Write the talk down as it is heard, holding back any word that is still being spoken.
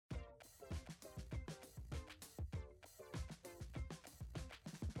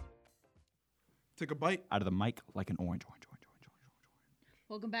Take a bite out of the mic like an orange.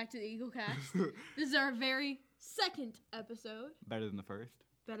 Welcome back to the EagleCast. This is our very second episode. Better than the first?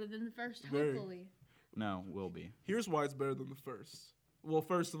 Better than the first, Very. hopefully. No, will be. Here's why it's better than the first. Well,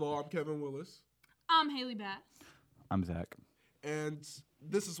 first of all, I'm Kevin Willis. I'm Haley Bass. I'm Zach. And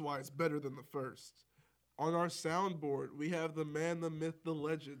this is why it's better than the first. On our soundboard, we have the man, the myth, the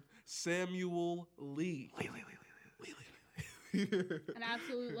legend, Samuel Lee. An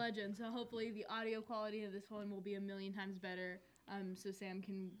absolute legend. So hopefully the audio quality of this one will be a million times better. So Sam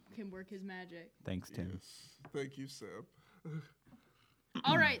can work his magic. Thanks, Tim. Yes. Thank you, Sam.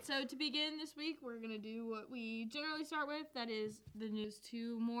 All right, so to begin this week, we're going to do what we generally start with. That is the news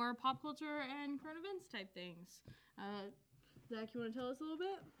to more pop culture and current events type things. Zach, you want to tell us a little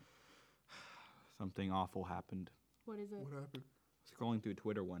bit? Something awful happened. What is it? What happened? Scrolling through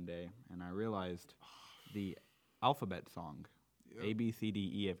Twitter one day, and I realized the alphabet song, Yep. A, B, C, D,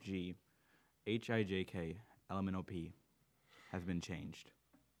 E, F, G, H, I, J, K, L, M, N, O, P, has been changed.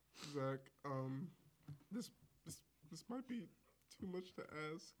 Zach, this might be too much to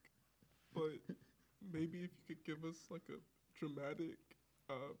ask, but maybe if you could give us like a dramatic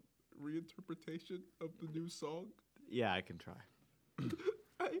reinterpretation of the new song. Yeah, I can try.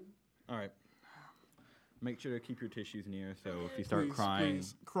 All right. Make sure to keep your tissues near, so if you start crying...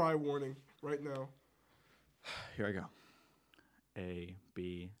 Please, cry warning right now. Here I go. A,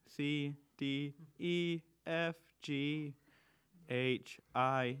 B, C, D, E, F, G, H,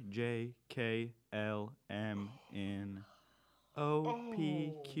 I, J, K, L, M, N, O,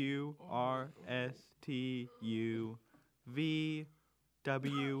 P, Q, R, S, T, U, V,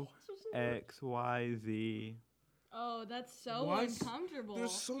 W, X, Y, Z. Oh, that's so Why uncomfortable.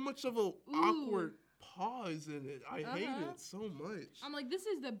 There's so much of a awkward pause in it. I hate it so much. I'm like, this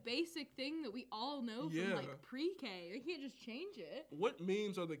is the basic thing that we all know from like pre-K. They can't just change it. What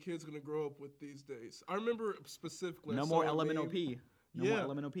memes are the kids gonna grow up with these days? I remember specifically. No more LMNOP. No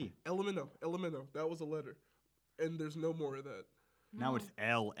more LMNOP. Elemento. That was a letter, and there's no more of that. Now it's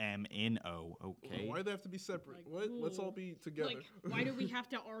LMNO. Okay. Why do they have to be separate? Like, what? Let's all be together. Like, why do we have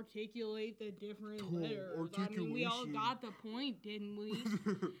to articulate the different letters? I mean, we all got the point, didn't we?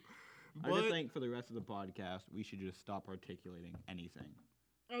 I just think for the rest of the podcast, we should just stop articulating anything.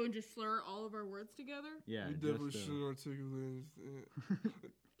 Oh, and just slur all of our words together? Yeah. we definitely shouldn't articulate anything.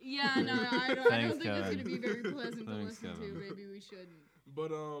 Yeah, no, I don't think that's going to be very pleasant to Thanks, listen Kevin. to. Maybe we shouldn't.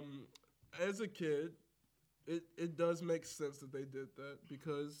 But as a kid, it does make sense that they did that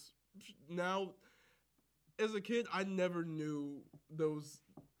because now, as a kid, I never knew those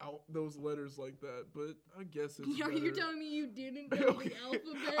letters like that. But I guess it's Are you telling me you didn't know the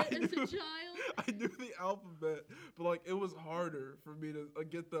alphabet as a child? I knew the alphabet, but like it was harder for me to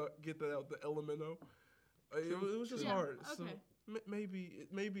get that out, the elemento. It was just hard. Okay. So maybe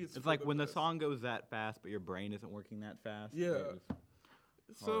it's. It's for like when the best. song goes that fast, but your brain isn't working that fast. Yeah.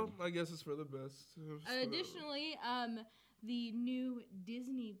 It's So hard. I guess it's for the best. Additionally, the new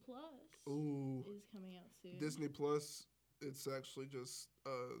Disney Plus Ooh, is coming out soon. Disney Plus. It's actually just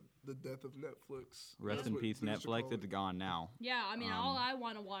the death of Netflix. Rest That's in what peace, they should Netflix. call It's it. gone now. Yeah, I mean, all I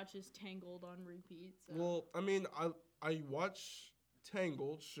want to watch is Tangled on repeat. So. Well, I mean, I watch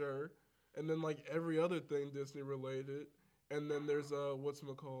Tangled, sure, and then like every other thing Disney related, and then there's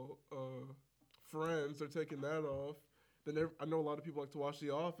whatchamacallit, Friends. They're taking that off. Then I know a lot of people like to watch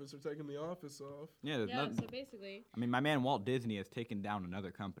The Office. They're taking The Office off. Yeah, there's yeah, nothing. so basically, I mean, my man Walt Disney has taken down another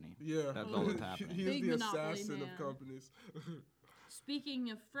company. Yeah, That's all that's happening. He Big is the monopoly assassin man. of companies.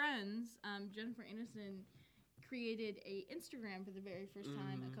 speaking of Friends, Jennifer Aniston created a Instagram for the very first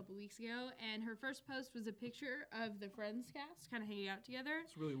time a couple weeks ago, and her first post was a picture of the Friends cast kind of hanging out together.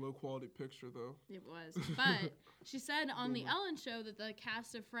 It's a really low quality picture though. It was. But she said on the Ellen show that the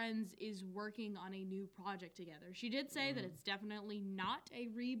cast of Friends is working on a new project together. She did say that it's definitely not a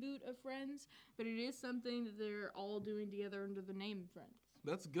reboot of Friends, but it is something that they're all doing together under the name Friends.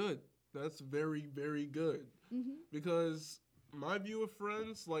 That's good. That's very, very good. Mm-hmm. Because my view of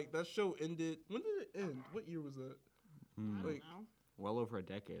Friends, like that show ended. When did it end? What year was that? I don't Like, know. Well over a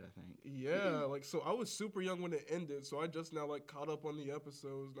decade, I think. yeah, like so I was super young when it ended, so I just now like caught up on the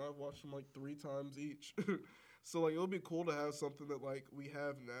episodes, and I've watched them like 3 times each. So like it would be cool to have something that like we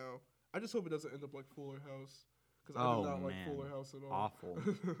have now. I just hope it doesn't end up like Fuller House, because I Oh, do not like man. Fuller House at all. Awful.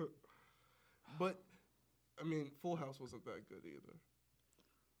 But I mean, Full House wasn't that good either.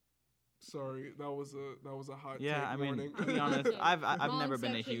 Sorry, that was a hot Yeah, take I mean, warning. to be honest, I've Wrong never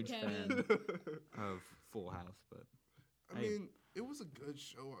been a section, huge Kevin. fan of Full House, but I mean, it was a good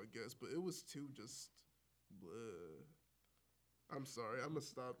show, I guess, but it was too just bleh. I'm sorry. I'm gonna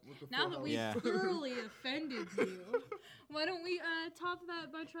stop with the. Now Full that House. we've Yeah. thoroughly offended you, why don't we top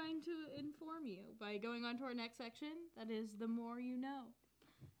that by trying to inform you by going on to our next section? That is the more you know.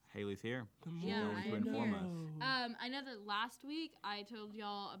 Haley's here. Yeah, going I to am inform here. us. I know that last week I told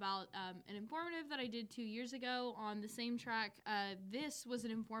y'all about an informative that I did 2 years ago on the same track. This was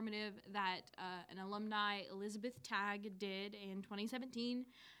an informative that an alumni, Elizabeth Tagg, did in 2017.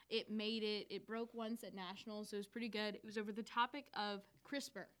 It broke once at Nationals, so it was pretty good. It was over the topic of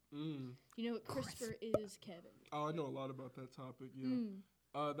CRISPR. You know what CRISPR is, Kevin? Oh, I know a lot about that topic.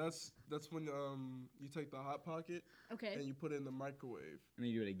 Yeah. That's when you take the Hot Pocket Okay. and you put it in the microwave. And then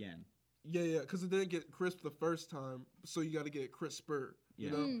you do it again. Yeah, because it didn't get crisp the first time, so you got to get crisper. Yeah.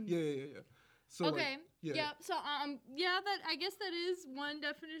 You know? Yeah. So Okay. Like, Yeah. So that I guess that is one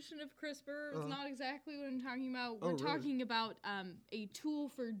definition of CRISPR. It's not exactly what I'm talking about. We're really? talking about a tool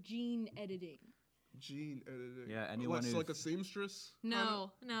for gene editing. Gene editing. Yeah, anyone like, who's like a seamstress?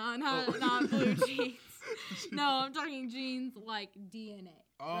 No, not blue jeans. No, I'm talking genes like DNA.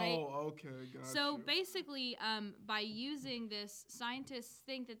 Right? Oh, okay, gotcha. So basically, by using this, scientists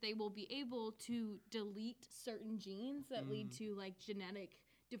think that they will be able to delete certain genes that lead to like genetic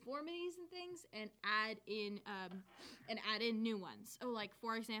deformities and things, and add in new ones. So, like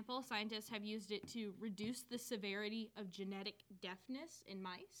for example, scientists have used it to reduce the severity of genetic deafness in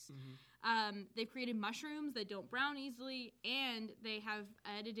mice. They've created mushrooms that don't brown easily, and they have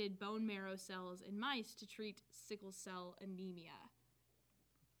edited bone marrow cells in mice to treat sickle cell anemia.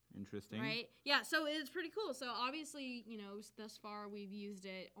 Interesting. Right? Yeah, so it's pretty cool. So obviously, thus far we've used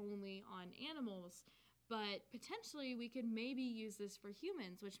it only on animals, but potentially we could maybe use this for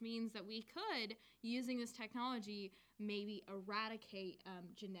humans, which means that we could, using this technology, maybe eradicate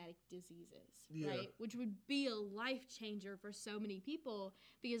genetic diseases, right? Which would be a life changer for so many people,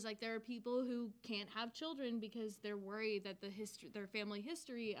 because like there are people who can't have children because they're worried that their family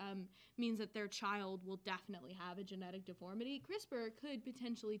history means that their child will definitely have a genetic deformity. CRISPR could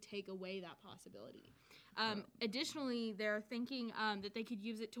potentially take away that possibility. Additionally, they're thinking that they could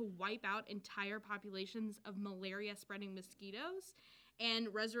use it to wipe out entire populations of malaria-spreading mosquitoes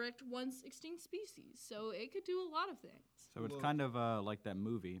and resurrect once extinct species. So it could do a lot of things. So it's kind of like that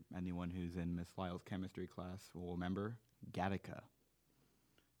movie. Anyone who's in Miss Lyle's chemistry class will remember Gattaca.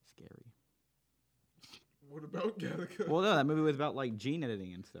 Scary. What about Gattaca? Well, no, that movie was about like gene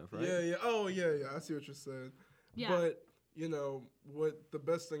editing and stuff, right? Yeah. Oh, yeah. I see what you're saying. Yeah. But what the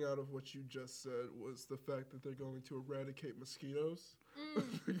best thing out of what you just said was the fact that they're going to eradicate mosquitoes.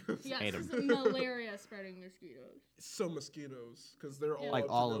 Yes, Hate 'em. this is malaria-spreading mosquitoes. So mosquitoes, because they're all Like up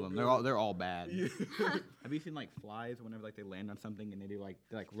to all no of them, good. they're all bad. Yeah. Have you seen like flies whenever like they land on something and they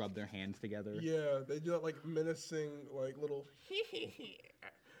rub their hands together? Yeah, they do that like menacing like little.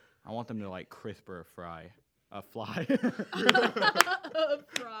 I want them to like CRISPR fry a fly.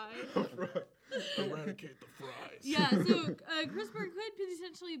 Fry. Eradicate the fries. Yeah, so CRISPR could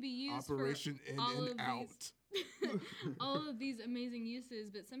potentially be used Operation for in all and of out. all of these amazing uses,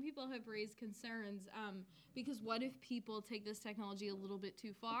 but some people have raised concerns because what if people take this technology a little bit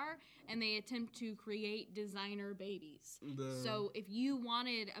too far and they attempt to create designer babies? So if you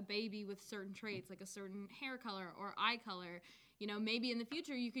wanted a baby with certain traits, like a certain hair color or eye color, maybe in the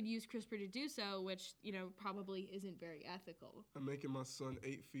future you could use CRISPR to do so, which, probably isn't very ethical. I'm making my son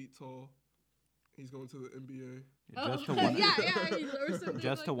 8 feet tall. He's going to the NBA. Just to one, or something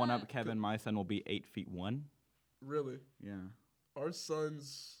just to like one that. up Kevin, my son will be 8'1". Really? Yeah. Our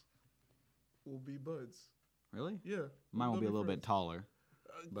sons will be buds. Really? Yeah. Mine will They'll be a little bit friends. taller,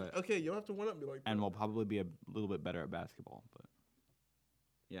 but Okay, you don't have to one up me like that. and will probably be a little bit better at basketball. But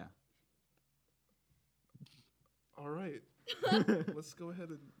yeah. All right. Let's go ahead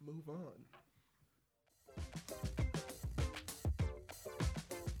and move on.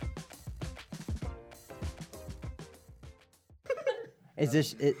 Is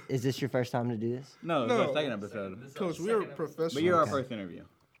this your first time to do this? No, No. it's our second episode. Coach, we are professionals. But you're our first interview.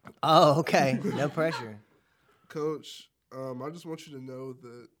 Oh, okay. No pressure. Coach, I just want you to know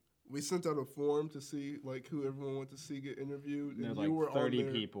that we sent out a form to see like who everyone wanted to see get interviewed, There's and like you were 30 on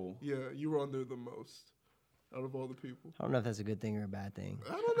there. people. Yeah, you were on there the most out of all the people. I don't know if that's a good thing or a bad thing.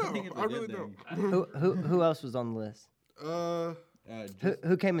 I don't know. think it's a I good really thing. don't. Who else was on the list?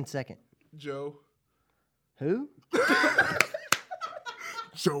 Who came in second? Joe. Who?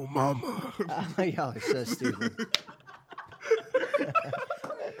 Joe Mama. Oh, y'all are so stupid.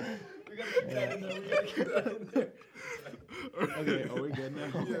 Okay, are we good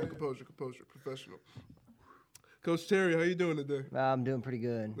now? Yeah, composure, professional. Coach Terry, how you doing today? I'm doing pretty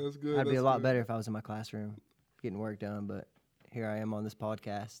good. That's good. I'd be a that's lot good. better if I was in my classroom getting work done, but here I am on this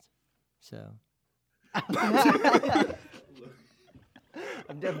podcast. So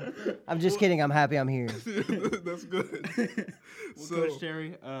I'm just kidding. I'm happy I'm here. That's good. Well, So, Coach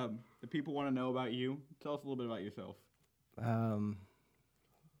Terry, the people want to know about you. Tell us a little bit about yourself.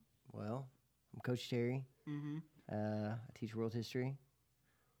 Well, I'm Coach Terry. I teach world history.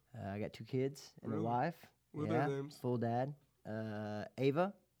 I got 2 kids and Really? a wife. What are their names? Full dad.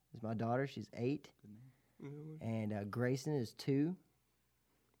 Ava is my daughter. She's 8. Yeah, like, And Grayson is 2.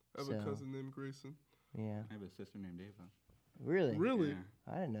 I have a cousin named Grayson. Yeah. I have a sister named Ava. Really? Really? Yeah.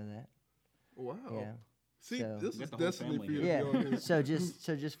 I didn't know that. Wow. Yeah. See, So- this You is got the whole destiny for family you here. to be on Yeah. here.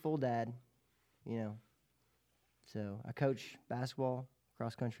 so just full dad, you know. So I coach basketball,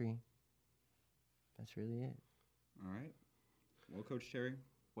 cross country. That's really it. All right. Well, Coach Terry,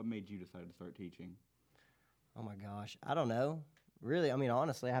 what made you decide to start teaching? Oh my gosh, I don't know. Really, I mean,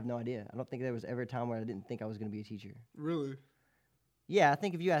 honestly, I have no idea. I don't think there was ever a time where I didn't think I was going to be a teacher. Really? Yeah, I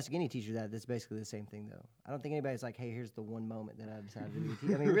think if you ask any teacher that's basically the same thing, though. I don't think anybody's like, hey, here's the one moment that I decided to be a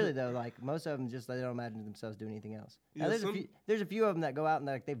teacher. I mean, really, though, like, most of them just, they don't imagine themselves doing anything else. Now, Yeah, there's a few of them that go out and,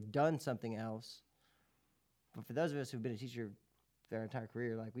 like, they've done something else. But for those of us who've been a teacher their entire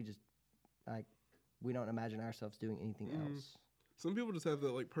career, like, we just, like, we don't imagine ourselves doing anything else. Some people just have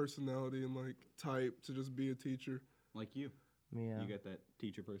that like personality and like type to just be a teacher. Like you. Yeah. You got that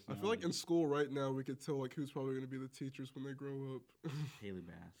teacher I personality. feel like in school right now we could tell like who's probably going to be the teachers when they grow up. Haley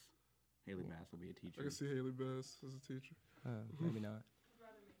Bass. Haley Bass will be a teacher. I can see Haley Bass as a teacher. Maybe not.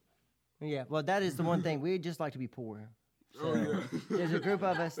 Yeah, well, that is the one thing. We'd just like to be poor. Oh yeah, There's a group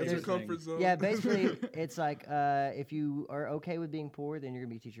of us. that's your there's- comfort zone. Yeah, basically, it's like if you are okay with being poor, then you're gonna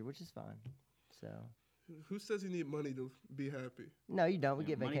be a teacher, which is fine. So Who says you need money to be happy? no, you don't. We Yeah,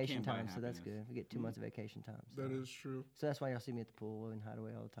 get money vacation can't buy time, so that's happiness. good. We get 2 months of vacation time. So. That is true. So that's why y'all see me at the pool and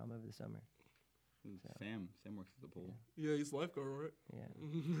Hideaway all the time over the summer. Sam works at the pool. Yeah, he's lifeguard, right?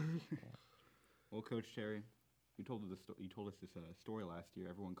 Yeah. Well, Coach Terry, you told us this story last year.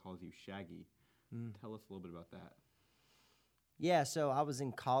 Everyone calls you Shaggy. Tell us a little bit about that. Yeah. So I was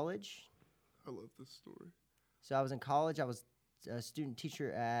in college. I love this story. So I was in college. I was a student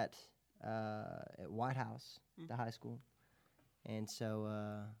teacher at White House, the high school, and so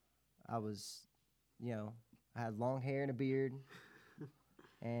I was, I had long hair and a beard,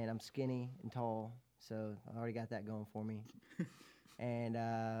 and I'm skinny and tall, so I already got that going for me. And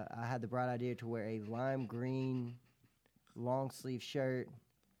I had the bright idea to wear a lime green long sleeve shirt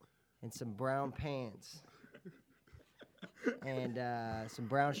and some brown pants. And some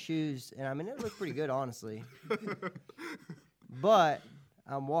brown shoes, and I mean, it looked pretty good, honestly. But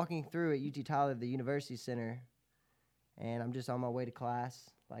I'm walking through at UT Tyler, the University Center, and I'm just on my way to class,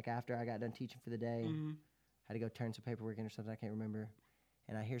 like after I got done teaching for the day. Had to go turn some paperwork in or something, I can't remember.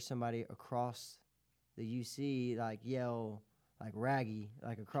 And I hear somebody across the UC, like, yell, like, raggy,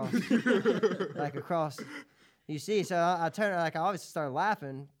 like, across, like, across UC. So I turned, like, I obviously started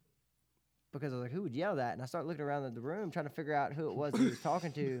laughing, because I was like, who would yell that? And I started looking around the room trying to figure out who it was that he was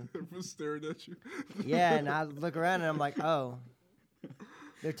talking to. Everyone's staring at you. Yeah, and I look around and I'm like, oh,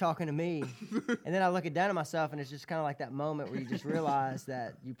 they're talking to me. And then I look down at myself and it's just kind of like that moment where you just realize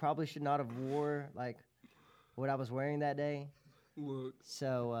that you probably should not have wore like what I was wearing that day. Look,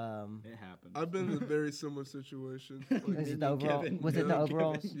 So, It happened. I've been in a very similar situation. Like, was it the overall? Kevin. Was it the Yeah.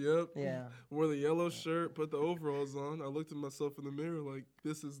 overalls? Yep. Yeah. Wore the yellow shirt, put the overalls on. I looked at myself in the mirror like,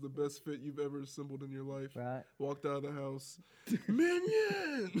 this is the best fit you've ever assembled in your life. Right. Walked out of the house.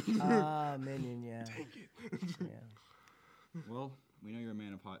 Minion! Ah, Minion, yeah. Take it. Yeah. Well, we know you're a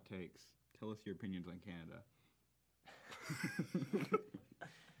man of hot takes. Tell us your opinions on Canada.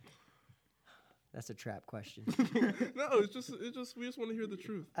 That's a trap question. No, it's just we just want to hear the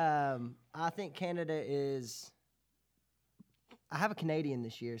truth. I think Canada is. I have a Canadian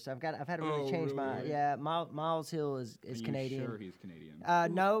this year, so I've had to really Oh, change my. really? Yeah, Miles Hill is Are you Canadian. sure he's Canadian?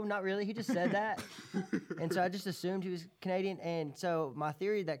 No, not really. He just said that, and so I just assumed he was Canadian. And so my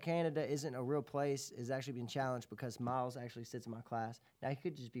theory that Canada isn't a real place is actually being challenged because Miles actually sits in my class. Now he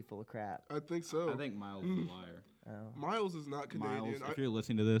could just be full of crap. I think so. I think Miles is a liar. Miles is not Canadian. Miles, if you're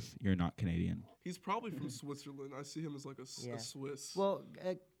listening to this, you're not Canadian. He's probably from Switzerland. I see him as like a Yeah. Swiss. Well,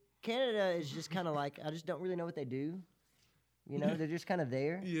 Canada is just kind of like I just don't really know what they do. You know, they're just kind of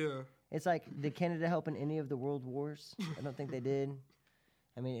there. Yeah. It's like, did Canada help in any of the world wars? I don't think they did.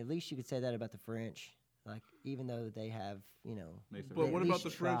 I mean, at least you could say that about the French. Like, even though they have, They But survived. what at about least the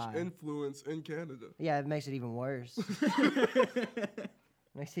French try. influence in Canada? Yeah, it makes it even worse.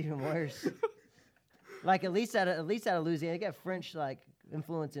 Makes it even worse. Like at least out of Louisiana, they got French like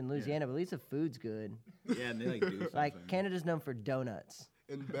influence in Louisiana, but at least the food's good. Yeah, and they do something. Like Canada's known for donuts.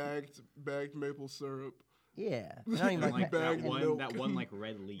 And bagged maple syrup. Yeah, and I don't even And, like. like bag that of one, milk. that one like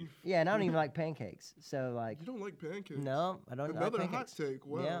red leaf. Yeah, and I don't even like pancakes. So like, You don't like pancakes? no, I don't Another like hot pancakes. take.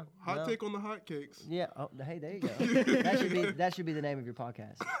 Wow. Yeah, Hot no. take on the hot cakes. Yeah. Oh, hey, there you go. that should be the name of your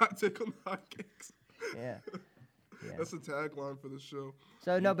podcast. Hot take on the hot cakes. Yeah. Yeah. That's a tagline for the show.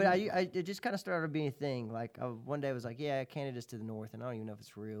 So no, but it just kind of started being a thing. Like one day I was like, yeah, Canada's to the north, and I don't even know if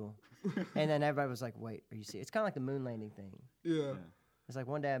it's real. And then everybody was like, wait, are you serious? It's kind of like the moon landing thing. Yeah. It's like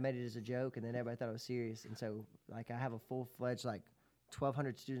one day I made it as a joke, and then everybody thought it was serious. And so like I have a full-fledged like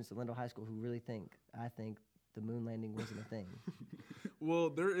 1,200 students at Lindell High School who really I think the moon landing wasn't a thing.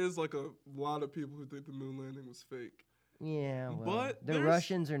 Well, there is like a lot of people who think the moon landing was fake. Yeah, well, But the there's-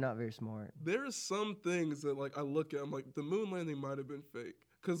 Russians are not very smart. There are some things that like I look at, I'm like, the moon landing might have been fake.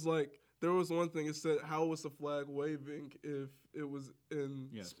 Cause like there was one thing it said, how was the flag waving if it was in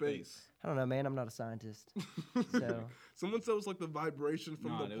space? I don't know, man. I'm not a scientist. So Someone said it was like the vibration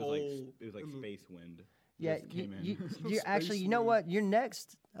from No, the it pole. was like in the- space wind. yeah, Just came in. you actually, you know Space what? Your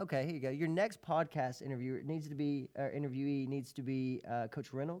next, okay, here you go. Your next podcast interviewer needs to be, interviewee needs to be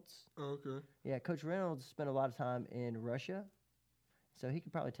Coach Reynolds. Oh, okay. Yeah, Coach Reynolds spent a lot of time in Russia, so he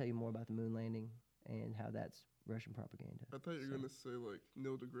could probably tell you more about the moon landing and how that's Russian propaganda. I thought you were gonna say like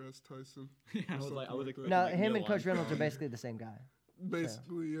Neil deGrasse Tyson. Yeah, I was something like, I like was that. expecting, No, like, him Neil and Coach Reynolds are Armstrong. basically the same guy.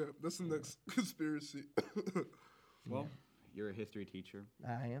 Basically, yeah. That's the next conspiracy. Well, you're a history teacher.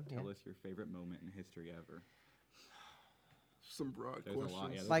 I am. Yeah. Tell us your favorite moment in history ever. Some broad There's a lot, questions.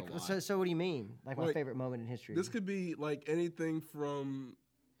 yeah, there's Like, a lot. so what do you mean? Like my Like, favorite moment in history? This could be like anything from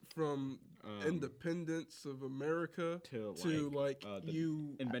independence of America to like the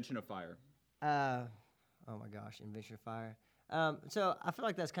you. invention of fire. Oh my gosh, invention of fire. So I feel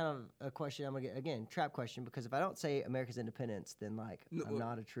like that's kind of a question I'm gonna get again, trap question, because if I don't say America's independence, then like No, I'm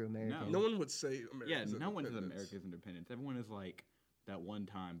not a true American. No one would say America's Yeah, no one says independence. America's independence. Everyone is like that one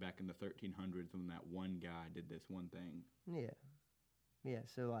time back in the 1300s when that one guy did this one thing. Yeah, yeah.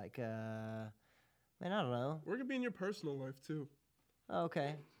 So like, man, I don't know. Or it could be in your personal life too. Oh,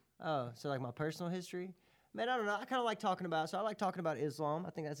 okay. Oh, so like my personal history. Man, I don't know. I kind of like talking about. So I like talking about Islam. I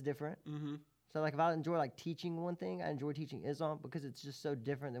think that's different. Mm-hmm. So like if I enjoy like teaching one thing, I enjoy teaching Islam because it's just so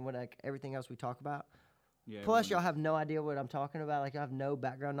different than what like everything else we talk about. Yeah. Plus, y'all everyone- have no idea what I'm talking about. Like, y'all have no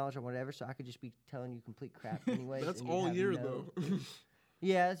background knowledge or whatever, so I could just be telling you complete crap anyway. That's all year though.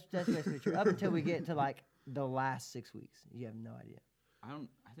 Yeah, that's basically true. Up until we get to, like, the last 6 weeks. You have no idea. I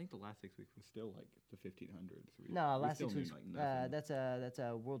think the last 6 weeks was still like the 1500s. No, we last still 6 knew, weeks, like, nothing. that's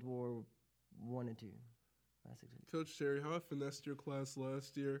World War I and II. Last 6 weeks. Coach Terry, how I finessed your class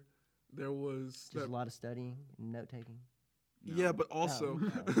last year. There was Just that. a lot of studying and note-taking. No. Yeah, but also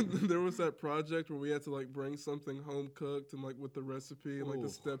Oh. there was that project where we had to like bring something home cooked and like with the recipe and like Ooh. the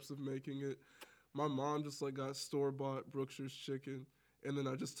steps of making it. My mom just like got store-bought Brookshire's chicken, and then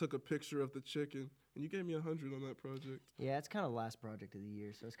I just took a picture of the chicken, and you gave me 100 on that project. Yeah, it's kind of the last project of the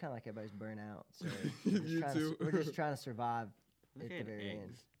year, so it's kind of like everybody's burnt out. So You too. we're just trying to survive I at think the I had very eggs.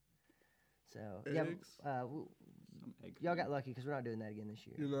 end. So, yeah, Eggs? Some eggs. y'all got lucky because we're not doing that again this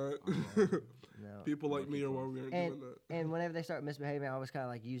year. You're Oh, not. No. People like Lucky me are for why us. we aren't And, doing that. and whenever they start misbehaving, I always kind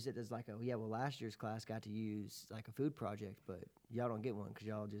of like use it as like, oh yeah, well last year's class got to use like a food project, but y'all don't get one because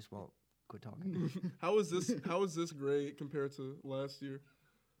y'all just won't quit talking. How is this grade compared to last year?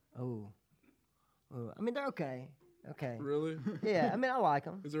 Oh, I mean they're okay. Okay. Really? Yeah, I mean I like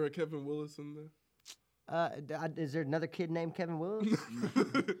them. Is there a Kevin Willis in there? Is there another kid named Kevin Willis?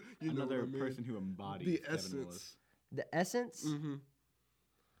 You know Another what I mean. person who embodies The Kevin essence. Willis. The essence? Mm-hmm.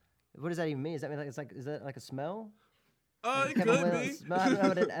 What does that even mean? Is that mean like is that like a smell? It Kevin could Willis be. smell?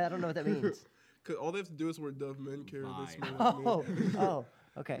 I don't know what that means. 'Cause all they have to do is wear Dove men care. They Vibe. smell like me. Oh,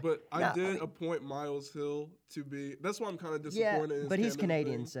 okay. But I Yeah, did mean- appoint Miles Hill to be. That's why I'm kind of Yeah, disappointed. in his but he's Canada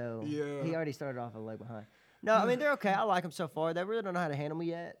Canadian, thing. so Yeah. he already started off a leg behind. No, I mean they're okay. I like them so far. They really don't know how to handle me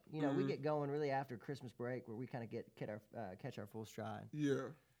yet. You know, we Mhm. get going really after Christmas break, where we kind of catch our full stride. Yeah.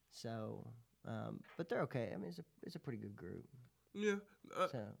 So, but they're okay. I mean, it's a pretty good group. Yeah.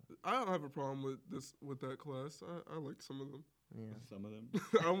 So I don't have a problem with that class. I like some of them. yeah. Some of them.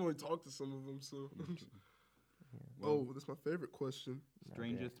 I only talked to some of them, so. Well, Oh, that's my favorite question.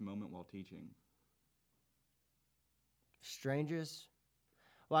 strangest moment while teaching. Strangers.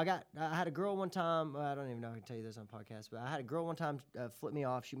 Well, I had a girl one time. I don't even know if I can tell you this on podcast, but I had a girl one time flip me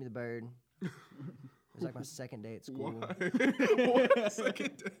off, shoot me the bird. It was like my second day at school. Why? Why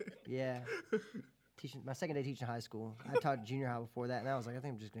second day? Yeah. My second day teaching high school. I taught junior high before that, and I was like, I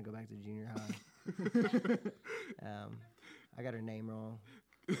think I'm just gonna go back to junior high. I got her name wrong.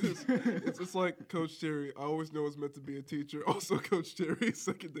 It's just like Coach Terry. I always know it's meant to be a teacher. Also, Coach Terry,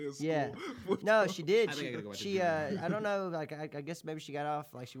 second day of school. Yeah. No, she did. I think I gotta go back to She junior high. I don't know. Like, I guess maybe she got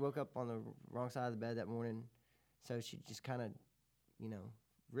off. Like, she woke up on the wrong side of the bed that morning, so she just kind of,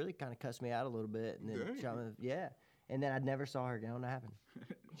 really kind of cussed me out a little bit, and then shot me. Yeah. And then I never saw her again. What happened?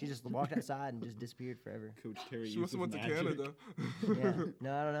 She just walked outside and just disappeared forever. Coach Terry. She must have went to Canada. Yeah.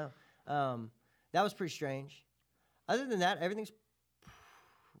 No, I don't know. That was pretty strange. Other than that, everything's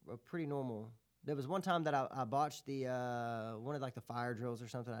pretty normal. There was one time that I botched the one of like the fire drills or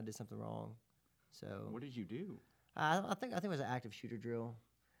something. I did something wrong. So What did you do? I think it was an active shooter drill.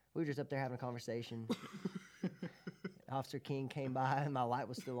 We were just up there having a conversation. Officer King came by and my light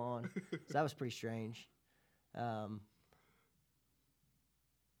was still on. So that was pretty strange. I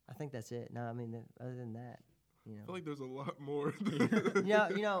think that's it. No, I mean, other than that, I feel like there's a lot more. Yeah,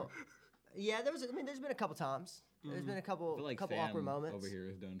 there's been a couple times. There's been a I couple feel like couple Sam awkward moments. over here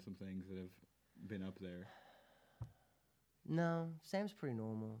has done some things that have been up there. No, Sam's pretty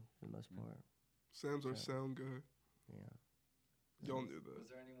normal for the most part. Sam's our sound guy. Yeah. Y'all knew that. Was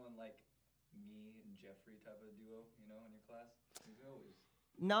there anyone like me and Jeffrey type of duo, in your class? Always.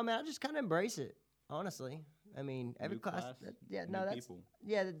 No, man, I just kind of embrace it, honestly. I mean, every New class, new people.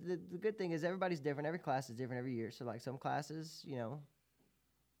 yeah. The good thing is everybody's different. Every class is different every year. So like some classes,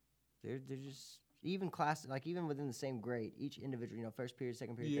 they're just even classes like even within the same grade, each individual, first period,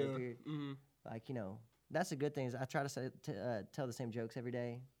 second period, third period. Mm-hmm. Like that's a good thing. Is I try to tell the same jokes every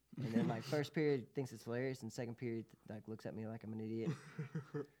day, and then like first period thinks it's hilarious, and second period like looks at me like I'm an idiot,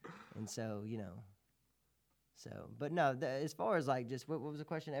 and so So, but no, as far as like just what was the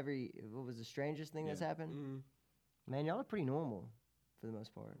question? What was the strangest thing that's happened? Mm-hmm. Man, y'all are pretty normal for the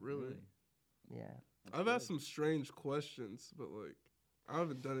most part. Really? Yeah. I've asked some strange questions, but like I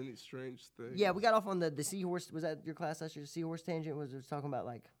haven't done any strange things. Yeah, we got off on the seahorse. Was that your class last year? Seahorse tangent was talking about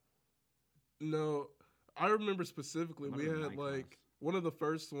like. No, I remember specifically we Might have had been my like class. one of the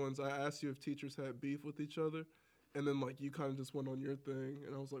first ones. I asked you if teachers had beef with each other, and then like you kind of just went on your thing,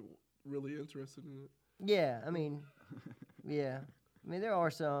 and I was like really interested in it. Yeah, I mean, yeah. I mean, there are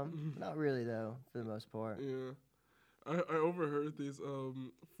some. Not really, though, for the most part. Yeah. I overheard these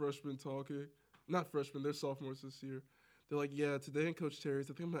freshmen talking. Not freshmen, they're sophomores this year. They're like, yeah, today in Coach Terry's,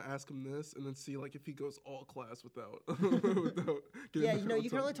 I think I'm going to ask him this and then see like if he goes all class without getting Yeah, back on you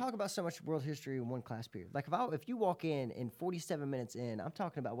can only topic. talk about so much world history in one class period. Like if you walk in and 47 minutes in, I'm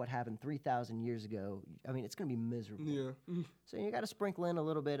talking about what happened 3,000 years ago. I mean, it's going to be miserable. Yeah. So you got to sprinkle in a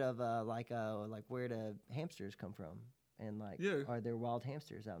little bit of like where the hamsters come from, and like are there wild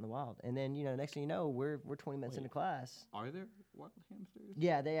hamsters out in the wild? And then next thing you know, we're 20 minutes into class. Are there wild hamsters?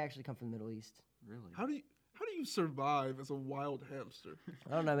 Yeah, they actually come from the Middle East. Really? How do you survive as a wild hamster?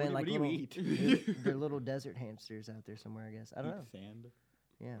 I don't know, man. What do you little, eat? they're little desert hamsters out there somewhere, I guess. I don't know. Sand.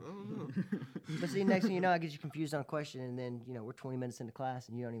 Yeah. I don't know. But see, next thing you know, I get you confused on a question, and then we're 20 minutes into class,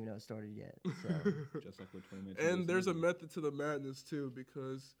 and you don't even know it started yet. So Just like we're 20 minutes. into And this there's a movie. method to the madness too,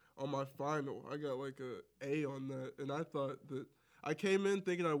 because on my final, I got like a on that, and I thought that I came in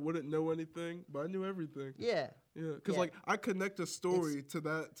thinking I wouldn't know anything, but I knew everything. yeah, Yeah, because Yeah. like I connect a story to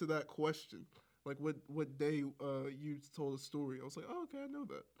that question, like what day you told a story. I was like, oh, okay, I know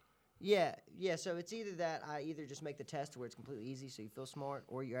that. yeah. So it's either that I either just make the test where it's completely easy, so you feel smart,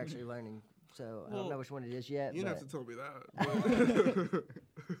 or you're actually learning. So I don't know Well, which one it is yet. You but don't have to tell me that.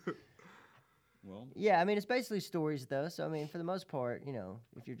 Well, yeah, I mean it's basically stories though. So I mean, for the most part,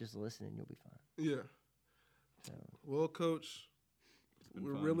 if you're just listening, you'll be fine. Yeah. So Well, Coach, been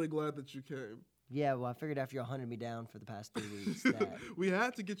we're fun. really glad that you came. yeah, well, I figured after y'all hunted me down for the past 3 weeks that. We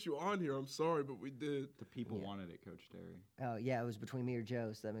had to get you on here. I'm sorry, but we did. the people Yeah. wanted it, Coach Terry. Oh yeah, it was between me or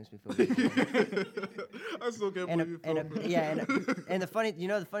Joe, so that makes me feel good. I still can't and believe you filmed it. and the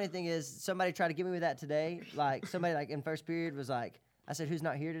funny thing is, somebody tried to get me with that today. Like somebody like in first period was like, I said, "Who's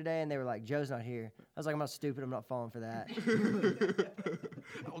not here today?" And they were like, "Joe's not here." I was like, "I'm not stupid. I'm not falling for that."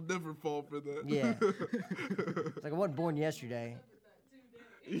 I'll never fall for that. Yeah. It's like I wasn't born yesterday.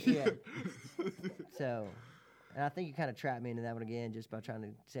 Yeah. So, and I think you kind of trapped me into that one again just by trying to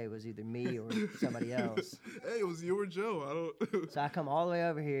say it was either me or somebody else. Hey, it was you or Joe. I don't. So I come all the way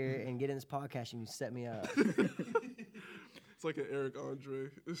over here and get in this podcast and you set me up. It's like an Eric Andre.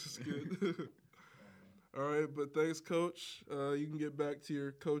 This is good. All right, but thanks, Coach. You can get back to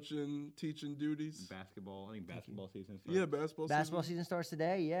your coaching, teaching duties. Basketball. I think basketball season. Yeah, basketball. Basketball season starts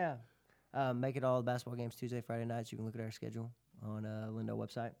today, yeah. Make it all the basketball games Tuesday, Friday nights. You can look at our schedule on Lindo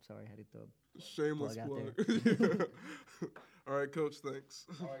website. Sorry, I had to throw Shameless plug out plug. All right, Coach. Thanks.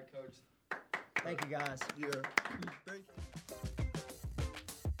 All right, Coach. Thank you, guys. Yeah. Thank you.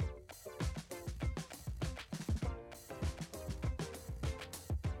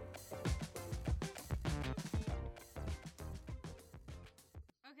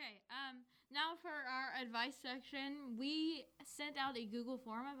 now for our advice section. We sent out a Google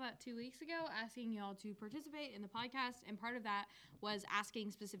form about 2 weeks ago asking y'all to participate in the podcast, and part of that was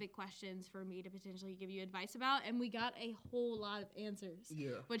asking specific questions for me to potentially give you advice about, and we got a whole lot of answers,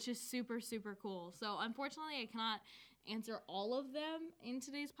 which is super, super cool. So unfortunately, I cannot answer all of them in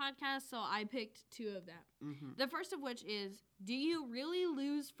today's podcast, so I picked 2 of them. The first of which is, do you really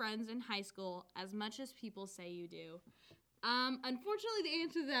lose friends in high school as much as people say you do? Unfortunately, the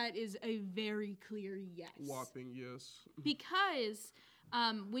answer to that is a very clear yes. Whopping yes. Because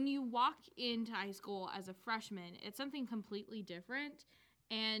when you walk into high school as a freshman, it's something completely different.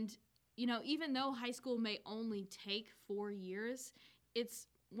 And, you know, even though high school may only take 4 years, it's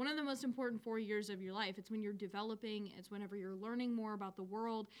one of the most important 4 years of your life. It's when you're developing, it's whenever you're learning more about the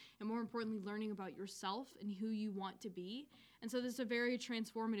world, and more importantly, learning about yourself and who you want to be. And so this is a very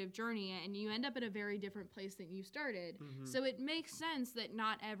transformative journey, and you end up at a very different place than you started. So it makes sense that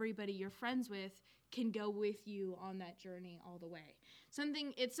not everybody you're friends with can go with you on that journey all the way.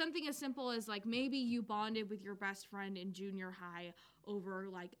 It's something as simple as, like, maybe you bonded with your best friend in junior high over,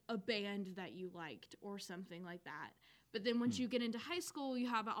 like, a band that you liked or something like that. But then once you get into high school, you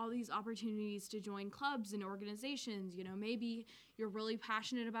have all these opportunities to join clubs and organizations. You know, maybe you're really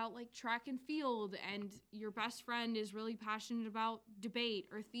passionate about, like, track and field, and your best friend is really passionate about debate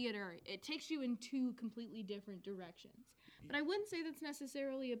or theater. It takes you in 2 completely different directions. But I wouldn't say that's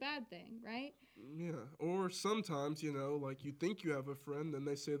necessarily a bad thing, right? Yeah. Or sometimes, you know, like, you think you have a friend, and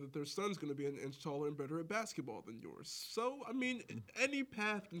they say that their son's going to be an inch taller and better at basketball than yours. So, I mean, any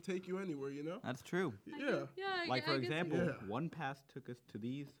path can take you anywhere, you know? That's true. Yeah. Like, for example, Yeah. one path took us to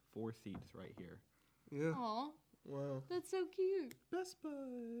these 4 seats right here. Yeah. Aw, Wow. that's so cute. Best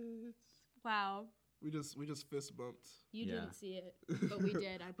buds. Wow. We just fist bumped. You Yeah. didn't see it, but we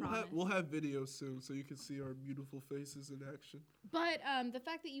did, I promise. We'll have videos soon so you can see our beautiful faces in action. But the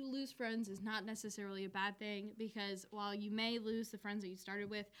fact that you lose friends is not necessarily a bad thing, because while you may lose the friends that you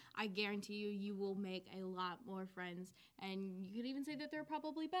started with, I guarantee you will make a lot more friends. And you could even say that they're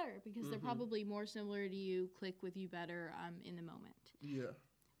probably better, because they're probably more similar to you, click with you better in the moment. Yeah.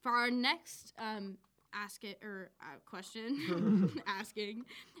 For our next question asking,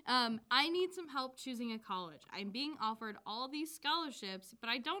 I need some help choosing a college. I'm being offered all these scholarships, but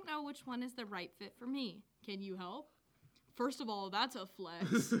I don't know which one is the right fit for me. Can you help? First of all, that's a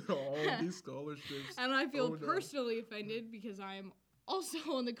flex. All these scholarships. And I feel Oh, no. personally offended because I'm also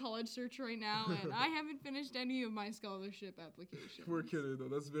on the college search right now, and I haven't finished any of my scholarship applications. We're kidding, though.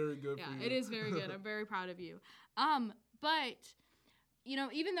 That's very good for you. Yeah, it is very good. I'm very proud of you. But, you know,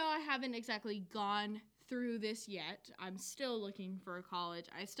 even though I haven't exactly gone through this yet, I'm still looking for a college.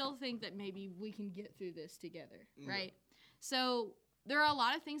 I still think that maybe we can get through this together, right? So there are a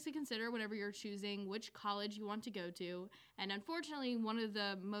lot of things to consider whenever you're choosing which college you want to go to. And unfortunately, one of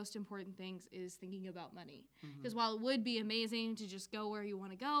the most important things is thinking about money. Because while it would be amazing to just go where you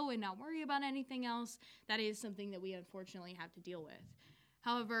want to go and not worry about anything else, that is something that we unfortunately have to deal with.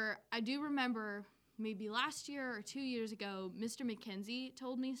 However, I do remember maybe last year or 2 years ago, Mr. McKenzie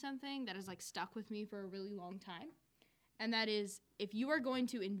told me something that has, like, stuck with me for a really long time. And that is, if you are going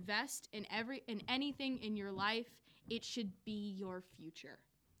to invest in anything in your life, it should be your future.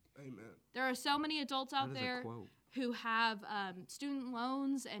 Amen. There are so many adults out That is a there quote. who have student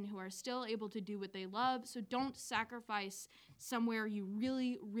loans and who are still able to do what they love. So don't sacrifice somewhere you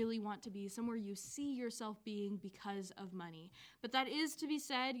really, really want to be, somewhere you see yourself being because of money. But that is to be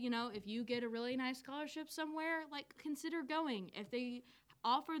said, you know, if you get a really nice scholarship somewhere, like, consider going. If they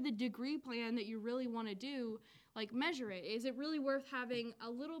offer the degree plan that you really want to do, like, measure it. Is it really worth having a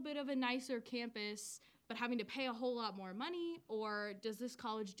little bit of a nicer campus but having to pay a whole lot more money? Or does this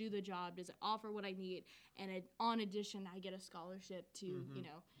college do the job? Does it offer what I need? And on addition, I get a scholarship to, you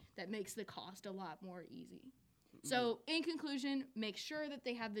know, that makes the cost a lot more easy. So in conclusion, make sure that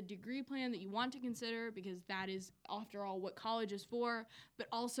they have the degree plan that you want to consider, because that is, after all, what college is for. But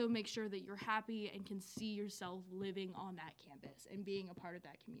also make sure that you're happy and can see yourself living on that campus and being a part of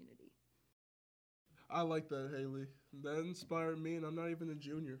that community. I like that, Haley. That inspired me, and I'm not even a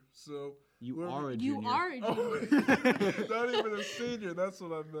junior. So You whoever- are a junior. You are a Oh, junior. not even a senior. That's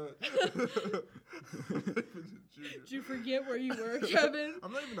what I meant. Not even a junior. Did you forget where you were, Kevin?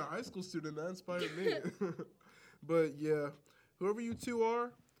 I'm not even a high school student. That inspired me. But yeah, whoever you two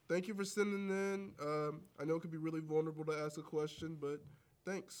are, thank you for sending in. I know it could be really vulnerable to ask a question, but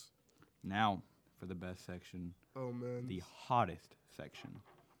thanks. Now, for the best section, Oh man. the hottest section.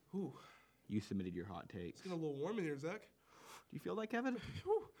 Whew. You submitted your hot takes. It's getting a little warm in here, Zach. Do you feel that, Kevin? A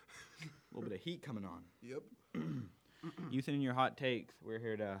little bit of heat coming on. Yep. You send in your hot takes. We're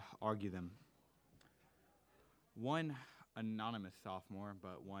here to argue them. One anonymous sophomore,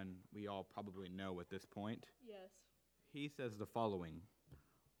 but one we all probably know at this point. Yes. He says the following: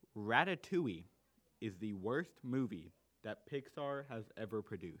 Ratatouille is the worst movie that Pixar has ever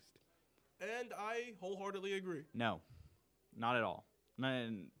produced. And I wholeheartedly agree. No, not at all.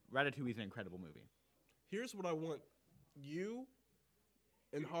 Ratatouille is an incredible movie. Here's what I want you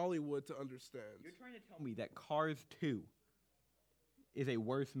and Hollywood to understand. You're trying to tell me that Cars 2 is a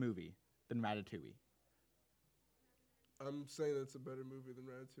worse movie than Ratatouille. I'm saying it's a better movie than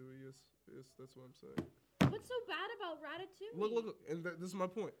Ratatouille. Yes, that's what I'm saying. What's so bad about Ratatouille? Look, and this is my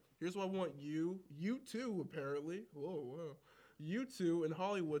point. Here's what I want you two, apparently, you two in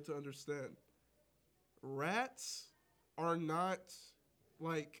Hollywood to understand. Rats are not,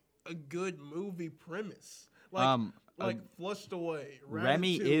 like, a good movie premise. Like Flushed Away.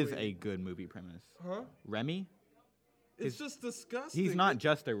 Remy is Ratatouille. a good movie premise. Huh? Remy? It's just disgusting. He's not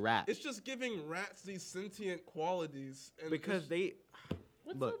just a rat. It's just giving rats these sentient qualities. And Because they...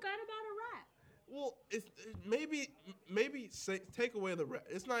 What's look, so bad about a rat? Well, maybe take away the rat.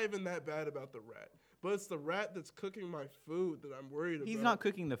 It's not even that bad about the rat. But it's the rat that's cooking my food that I'm worried about. he's not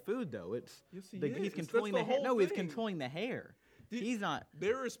cooking the food, though. It's Yes, he He's is. controlling That's the the hair. whole No, he's thing. controlling the hair. Dude, He's not...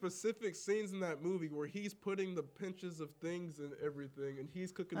 There are specific scenes in that movie where he's putting the pinches of things and everything, and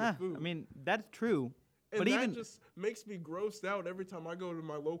he's cooking the food. I mean, that's true. and but that even... just makes me grossed out every time I go to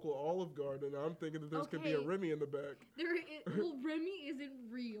my local Olive Garden. I'm thinking that there could be a Okay. Remy in the back. Well, Remy isn't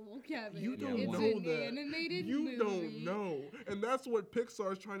real, Kevin. You don't it's know an that. animated You movie. don't know. And that's what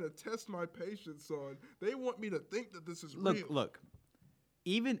Pixar's trying to test my patience on. They want me to think that this is real. Look.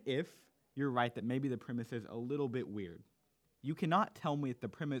 Even if you're right that maybe the premise is a little bit weird, you cannot tell me that the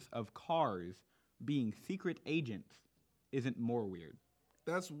premise of Cars being secret agents isn't more weird.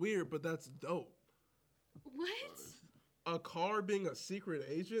 That's weird, but that's dope. What? A car being a secret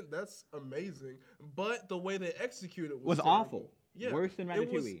agent, that's amazing. But the way they executed it Was terrible. awful. Worse than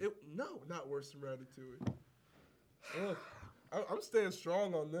Ratatouille. No, not worse than Ratatouille. Ugh. I'm staying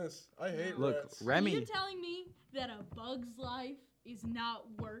strong on this. I hate Look, rats. Remy... You're telling me that A Bug's Life is not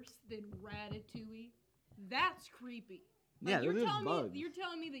worse than Ratatouille? That's creepy. Yeah, you're those are telling bugs. me you're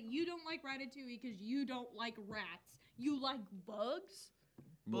telling me that you don't like Ratatouille because you don't like rats. You like bugs?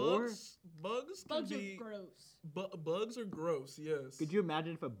 More? Bugs can Bugs be... are gross. Bugs are gross, yes. Could you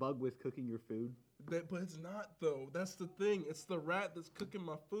imagine if a bug was cooking your food? But it's not, though. That's the thing. It's the rat that's cooking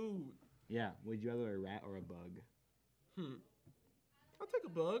my food. Yeah. Would you rather a rat or a bug? I'll take a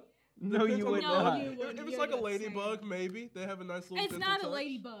bug. No, Depends you on would the No, not. you If wouldn't. it's You're like a not ladybug, saying. maybe. They have a nice little It's gentle not a touch.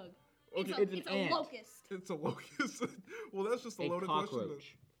 ladybug. Okay. It's an It's ant. a locust. It's a locust. Well, that's just a A loaded question.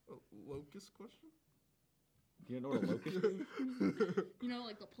 cockroach. then. A locust question? Do you know what a locust is? You know,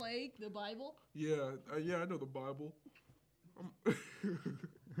 like the plague, the Bible. Yeah, I know the Bible.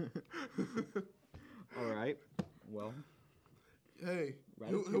 All right. Well, Hey,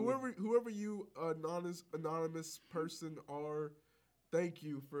 Ratatouille. whoever you anonymous person are, thank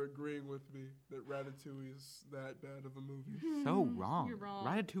you for agreeing with me that Ratatouille is that bad of a movie. so wrong. You're wrong.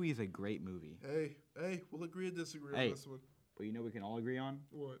 Ratatouille is a great movie. Hey, we'll agree to disagree Hey. on this one. But you know what we can all agree on?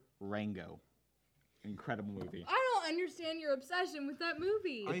 What? Rango. Incredible movie. I don't understand your obsession with that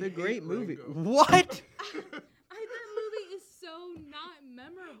movie. I It's a hate great movie. Rango. What? That movie is so not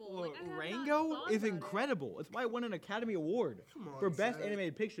memorable. Look, I have not Rango thought is about it. incredible. It's why it won an Academy Award Come on, for Best Zach.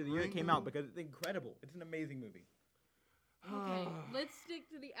 Animated Picture the year it came Rango. out because it's incredible. It's an amazing movie. Okay, let's stick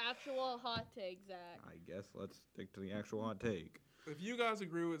to the actual hot take, Zach. I guess let's stick to the actual hot take. If you guys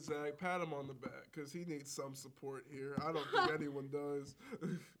agree with Zach, pat him on the back because he needs some support here. I don't think anyone does.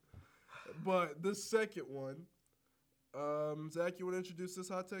 But the second one, Zach, you want to introduce this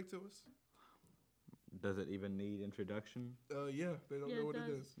hot take to us? Does it even need introduction? Yeah, they don't Yeah, know it what it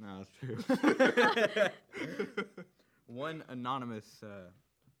does. is. No, it's true. One anonymous,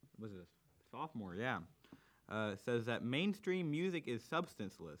 what is this? Sophomore, yeah, says that mainstream music is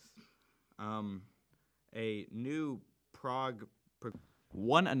substanceless. A new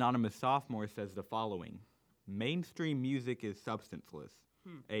One anonymous sophomore says the following: mainstream music is substanceless.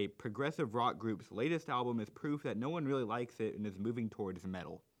 A progressive rock group's latest album is proof that no one really likes it and is moving towards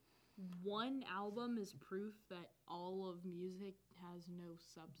metal. One album is proof that all of music has no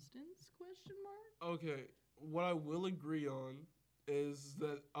substance? Question mark. Okay, what I will agree on is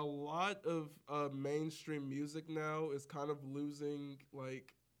that a lot of mainstream music now is kind of losing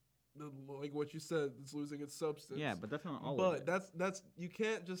like what you said, it's losing its substance. Yeah, but that's not all But of it. that's you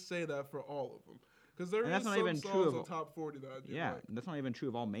can't just say that for all of them because there And is that's not some even true songs of- on top 40 that I do Yeah, like. that's not even true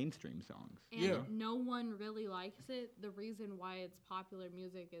of all mainstream songs. And Yeah. no one really likes it. The reason why it's popular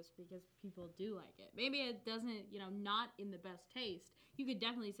music is because people do like it. Maybe it doesn't, not in the best taste. You could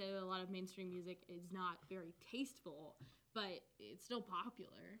definitely say that a lot of mainstream music is not very tasteful, but it's still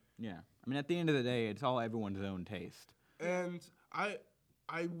popular. Yeah. I mean, at the end of the day, it's all everyone's own taste. And I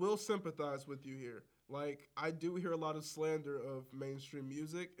will sympathize with you here. Like, I do hear a lot of slander of mainstream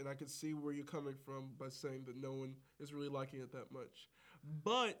music, and I can see where you're coming from by saying that no one is really liking it that much.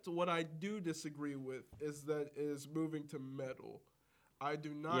 But what I do disagree with is that it is moving to metal. I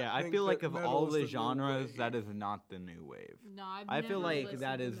do not. Yeah, I think feel like that of metal all is the new genres, wave. that is not the new wave. No, I've I feel never like listened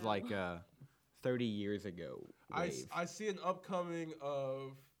that to is metal. like 30 years ago wave. I see an upcoming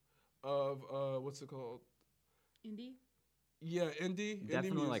of what's it called? Indie. Yeah, indie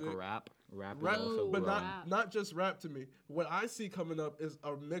Definitely music. like rap. Rap is Rap, also but growing. not just rap to me. What I see coming up is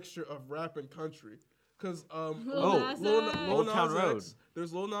a mixture of rap and country. Cause Lil Nas X. Old Town Road. X,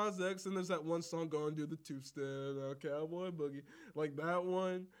 there's Lil Nas X, and there's that one song "Going Do the Two Step," Cowboy Boogie, like that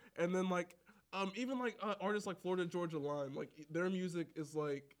one. And then like even like artists like Florida Georgia Line, like their music is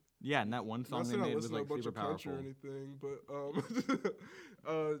like. Yeah, and that one song Not they saying I made was listen to a like bunch super of country powerful. or anything,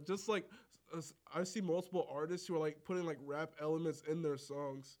 but just like I see multiple artists who are like putting like rap elements in their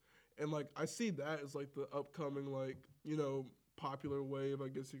songs, and like I see that as like the upcoming like popular wave, I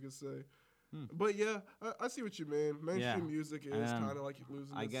guess you could say. But yeah, I see what you mean. Mainstream music is kind of like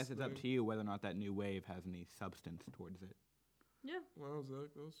losing. I its guess it's up thing. to you whether or not that new wave has any substance towards it. Yeah. Wow,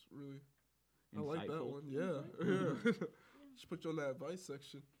 Zach, that was really. I like that Insightful. one. Yeah, yeah. Just put you on that advice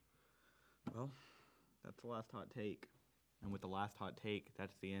section. Well, that's the last hot take. And with the last hot take,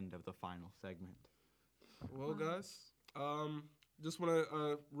 that's the end of the final segment. Well, guys, just want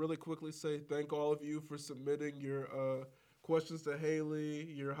to really quickly say thank all of you for submitting your questions to Haley,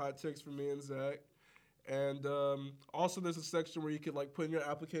 your hot takes for me and Zach. And also there's a section where you could like put in your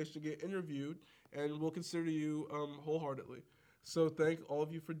application to get interviewed, and we'll consider you wholeheartedly. So thank all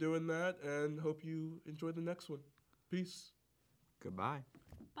of you for doing that, and hope you enjoy the next one. Peace. Goodbye.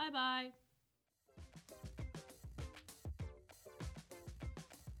 Bye bye.